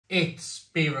It's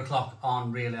beer o'clock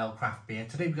on Real Ale Craft Beer.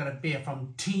 Today we've got a beer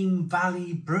from Teme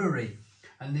Valley Brewery,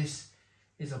 and this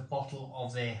is a bottle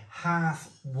of their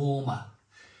Hearth Warmer.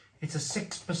 It's a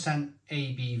 6%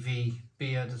 ABV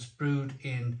beer that's brewed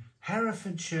in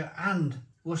Herefordshire and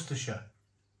Worcestershire.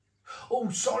 Oh,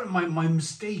 sorry, my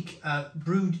mistake.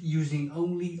 Brewed using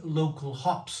only local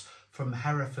hops from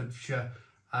Herefordshire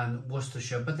and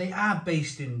Worcestershire, but they are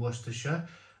based in Worcestershire.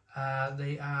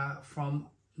 They are from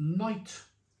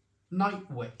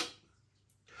Nightwick.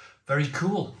 Very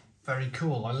cool, very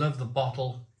cool. I love the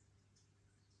bottle.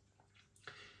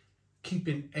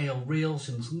 Keeping ale real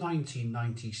since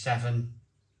 1997.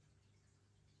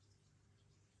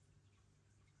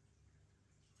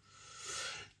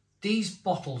 These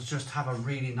bottles just have a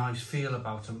really nice feel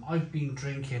about them. I've been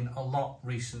drinking a lot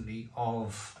recently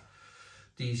of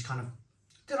these kind of,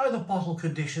 they're either bottle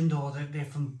conditioned or they're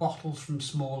from bottles from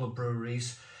smaller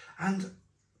breweries, and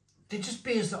they're just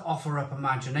beers that offer up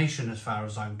imagination as far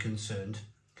as I'm concerned.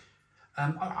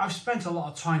 I've spent a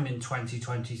lot of time in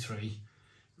 2023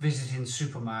 visiting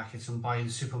supermarkets and buying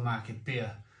supermarket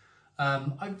beer.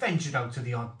 I ventured out to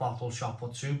the odd bottle shop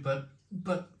or two,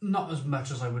 but not as much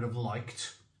as I would have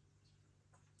liked.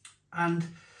 And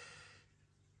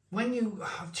when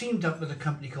I've teamed up with a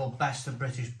company called Best of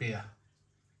British Beer.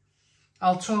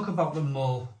 I'll talk about them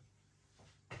more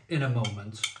in a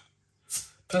moment.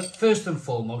 But first and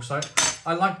foremost,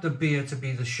 I like the beer to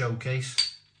be the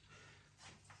showcase.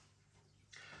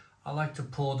 I like to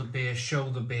pour the beer, show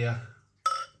the beer.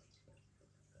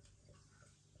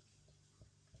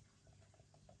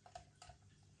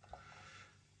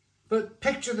 But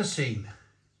picture the scene.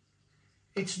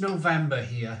 It's November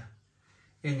here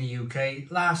in the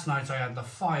UK. Last night I had the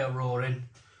fire roaring.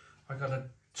 I got a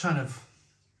ton of...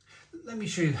 Let me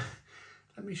show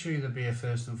you the beer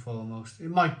first and foremost. It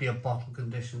might be a bottle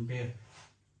conditioned beer.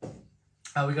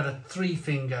 We got a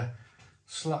 3-finger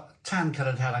tan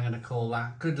coloured head, I'm going to call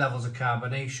that. Good levels of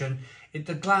carbonation.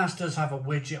 The glass does have a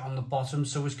widget on the bottom,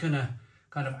 so it's going to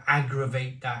kind of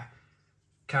aggravate that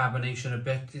carbonation a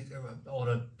bit,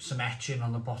 or some etching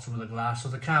on the bottom of the glass. So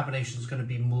the carbonation is going to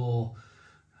be more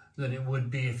than it would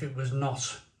be if it was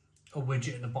not a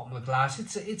widget in the bottom of the glass.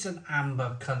 It's an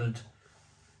amber coloured,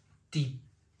 deep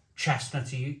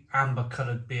chestnutty amber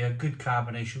coloured beer. Good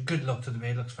carbonation, good look to the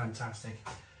beer, looks fantastic.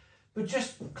 But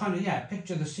just kind of, yeah,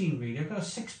 picture the scene really. I've got a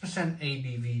 6%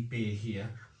 ABV beer here.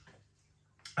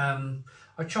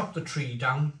 I chopped the tree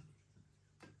down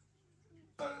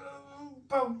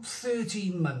about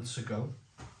 13 months ago.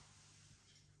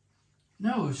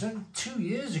 No, it was 2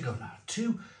 years ago now. I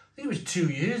think it was 2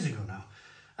 years ago now.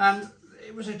 And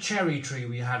it was a cherry tree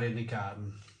we had in the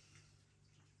garden.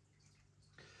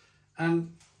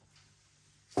 And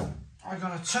I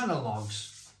got a ton of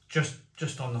logs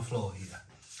just on the floor here.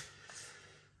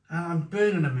 And I'm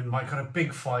burning them I got a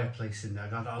big fireplace in there. I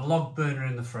got a log burner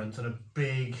in the front and a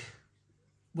big,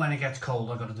 when it gets cold,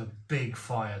 I got a big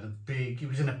fire. It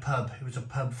was in a pub. It was a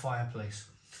pub fireplace.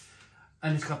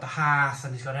 And it's got the hearth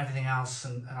and it's got everything else,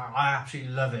 and I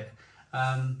absolutely love it.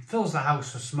 Fills the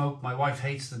house with smoke. My wife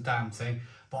hates the damn thing,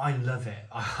 but I love it.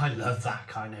 I love that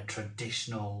kind of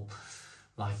traditional,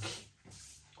 like,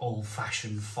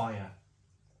 old-fashioned fire.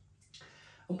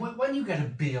 And when you get a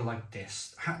beer like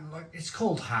this, like, it's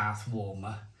called Hearth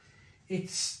Warmer,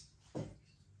 it's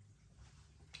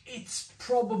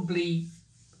probably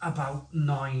about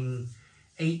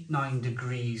 8-9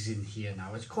 degrees in here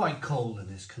now. It's quite cold in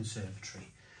this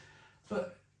conservatory.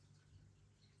 But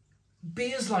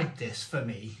beers like this, for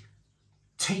me,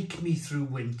 take me through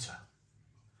winter.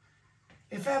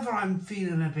 If ever I'm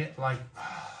feeling a bit like,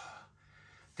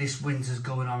 this winter's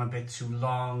going on a bit too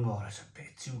long, or it's a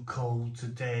bit too cold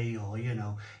today, or you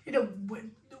know,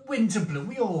 winter blue,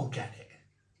 we all get it.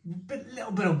 A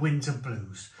little bit of winter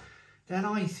blues. Then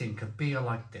I think a beer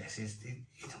like this is,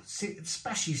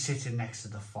 especially sitting next to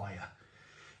the fire,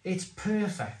 it's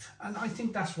perfect. And I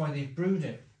think that's why they brewed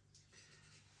it.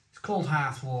 It's called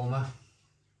Hearth Warmer.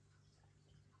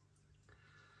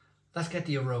 Let's get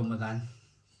the aroma then.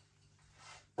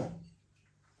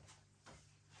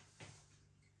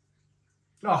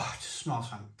 Oh, it just smells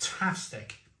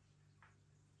fantastic.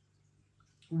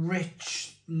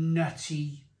 Rich,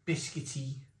 nutty,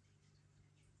 biscuity.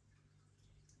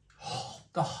 Oh,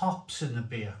 the hops in the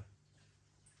beer.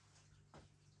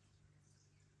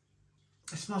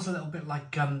 It smells a little bit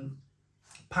like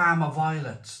Parma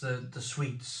violets, the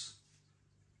sweets.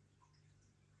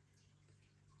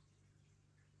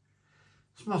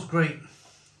 It smells great.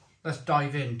 Let's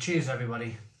dive in. Cheers,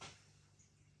 everybody.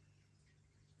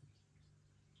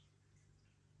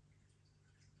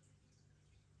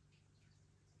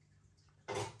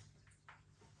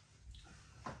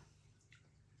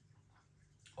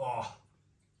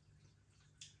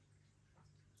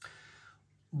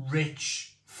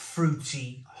 rich,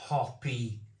 fruity,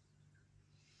 hoppy.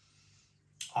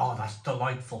 Oh, that's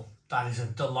delightful. That is a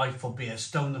delightful beer.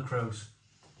 Stone the Crows.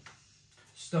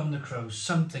 Stone the Crows.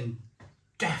 Something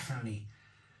definitely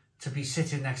to be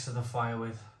sitting next to the fire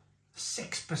with.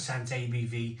 6%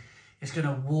 ABV. It's going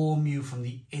to warm you from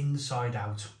the inside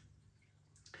out.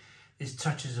 There's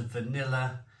touches of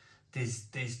vanilla.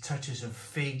 There's touches of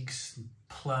figs, and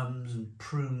plums and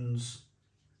prunes.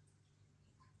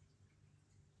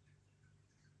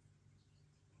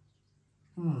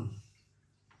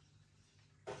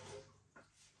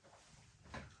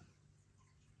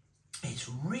 It's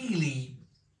really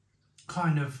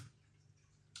kind of,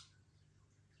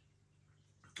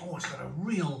 oh, it's got a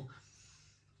real,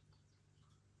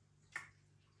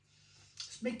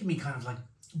 it's making me kind of like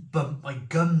bump my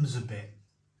gums a bit.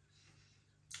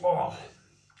 Oh,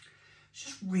 it's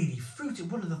just really fruity.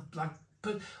 One of the, like,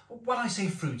 but when I say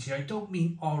fruity, I don't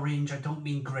mean orange, I don't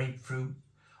mean grapefruit,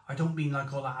 I don't mean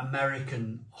like all that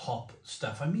American hop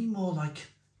stuff. I mean more like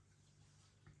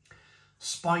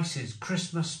spices,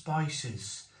 Christmas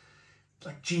spices,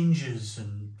 like gingers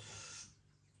and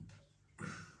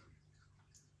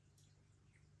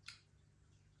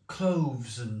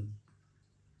cloves and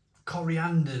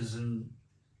corianders and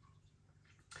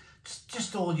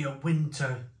just all your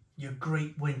winter, your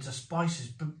great winter spices,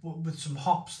 but with some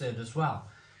hops there as well.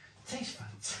 It tastes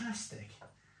fantastic.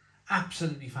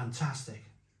 Absolutely fantastic.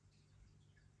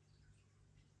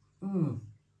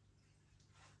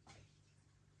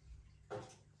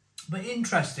 But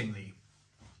interestingly,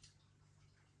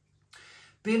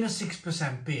 being a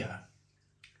 6% beer,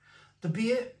 the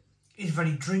beer is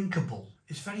very drinkable.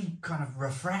 It's very kind of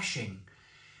refreshing.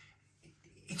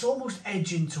 It's almost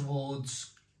edging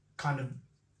towards kind of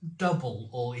double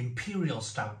or imperial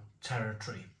stout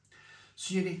territory.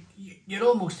 So you're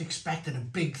almost expecting a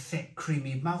big, thick,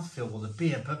 creamy mouthfeel with a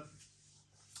beer, but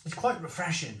it's quite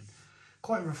refreshing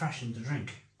to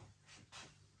drink.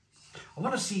 I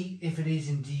want to see if it is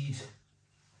indeed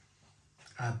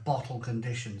bottle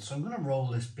conditioned. So I'm going to roll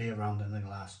this beer around in the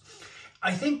glass.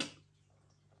 I think,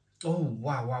 oh,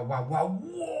 wow, wow, wow, wow.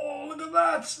 Whoa, look at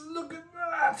that. Look at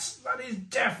that. That is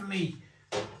definitely...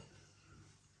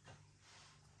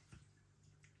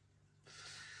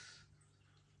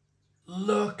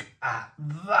 Look at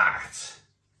that.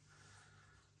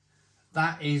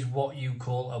 That is what you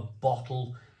call a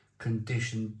bottle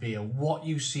conditioned beer. What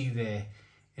you see there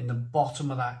in the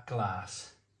bottom of that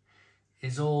glass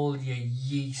is all your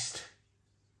yeast,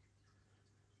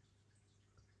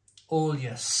 all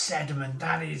your sediment.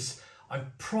 That is,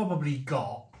 I've probably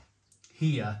got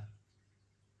here,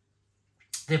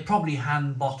 they're probably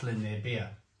hand bottling their beer.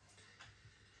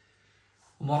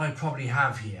 And what I probably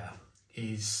have here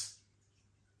is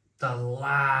the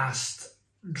last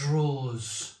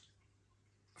draws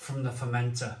from the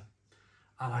fermenter.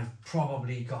 And I've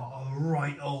probably got a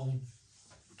right old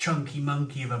chunky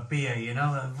monkey of a beer, you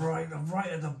know, right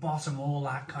at the bottom, all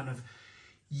that kind of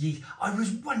yeast. I was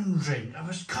wondering, I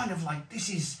was kind of like, this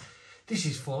is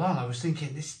full on. I was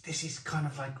thinking this is kind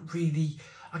of like really,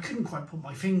 I couldn't quite put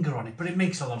my finger on it, but it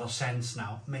makes a lot of sense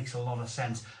now. It makes a lot of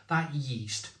sense. That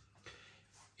yeast,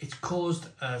 it's caused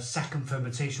a second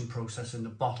fermentation process in the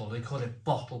bottle. They call it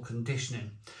bottle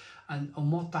conditioning. And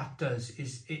what that does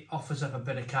is it offers up a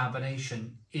bit of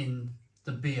carbonation in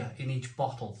the beer, in each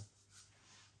bottle.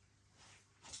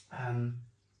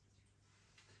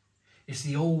 It's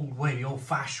the old way, the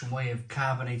old-fashioned way of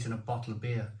carbonating a bottle of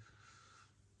beer,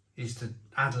 is to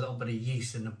add a little bit of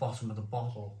yeast in the bottom of the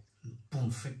bottle. And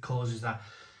boom, it causes that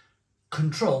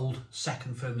controlled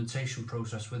second fermentation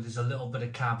process where there's a little bit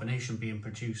of carbonation being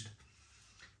produced.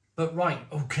 But right,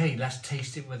 okay, let's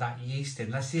taste it with that yeast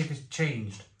in. Let's see if it's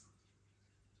changed.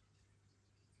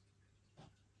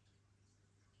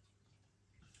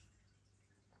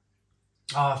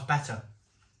 Oh, it's better.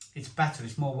 It's better.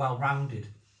 It's more well-rounded.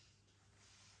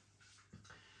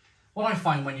 What I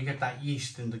find when you get that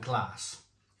yeast in the glass,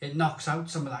 it knocks out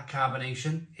some of that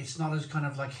carbonation. It's not as kind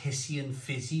of like hissy and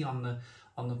fizzy on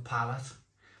the palate.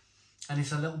 And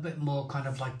it's a little bit more kind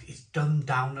of like, it's dumbed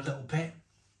down a little bit.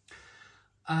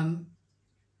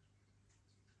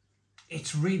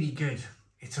 It's really good.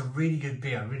 It's a really good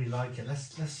beer. I really like it.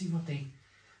 Let's see what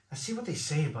they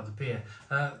say about the beer.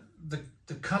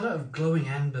 The colour of glowing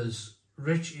embers,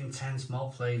 rich, intense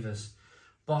malt flavours,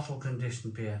 bottle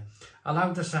conditioned beer.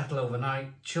 Allowed to settle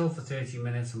overnight, chill for 30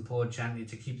 minutes and pour gently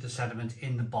to keep the sediment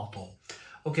in the bottle.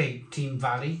 Okay, Teme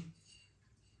Valley,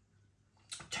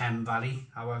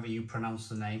 however you pronounce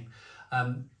the name.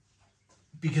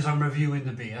 Because I'm reviewing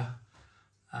the beer,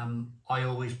 I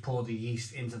always pour the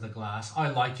yeast into the glass. I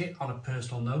like it on a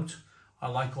personal note. I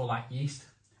like all that yeast.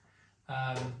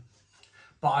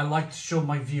 But I like to show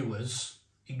my viewers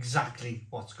exactly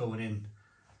what's going in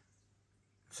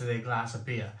to their glass of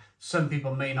beer. Some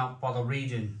people may not bother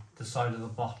reading the side of the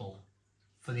bottle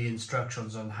for the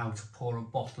instructions on how to pour a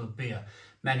bottle of beer.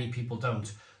 Many people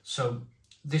don't. So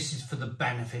this is for the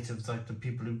benefit of like the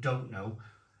people who don't know,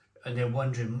 and they're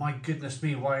wondering, my goodness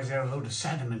me, why is there a load of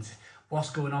sediment?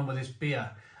 What's going on with this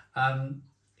beer?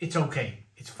 It's okay,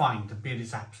 it's fine. The beer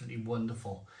is absolutely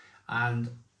wonderful. And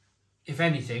if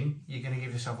anything, you're going to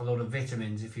give yourself a load of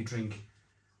vitamins if you drink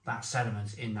that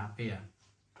sediment in that beer.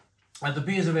 And the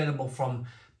beer is available from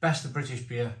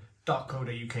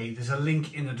bestofbritishbeer.co.uk. There's a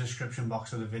link in the description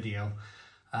box of the video.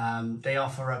 They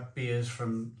offer up beers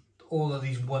from all of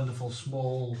these wonderful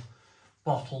small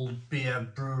bottled beer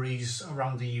breweries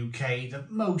around the UK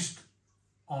that most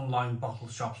online bottle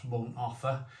shops won't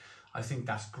offer. I think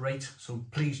that's great, so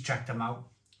please check them out.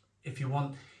 If you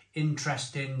want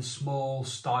interesting, small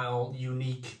style,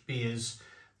 unique beers,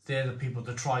 they're the people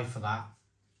to try for that.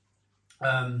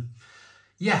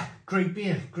 Yeah, great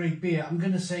beer, great beer. I'm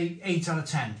going to say 8 out of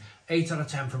 10. 8 out of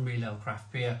 10 from Real Ale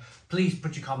Craft Beer. Please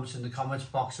put your comments in the comments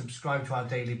box, subscribe to our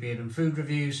daily beer and food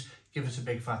reviews, give us a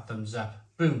big fat thumbs up.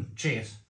 Boom, cheers.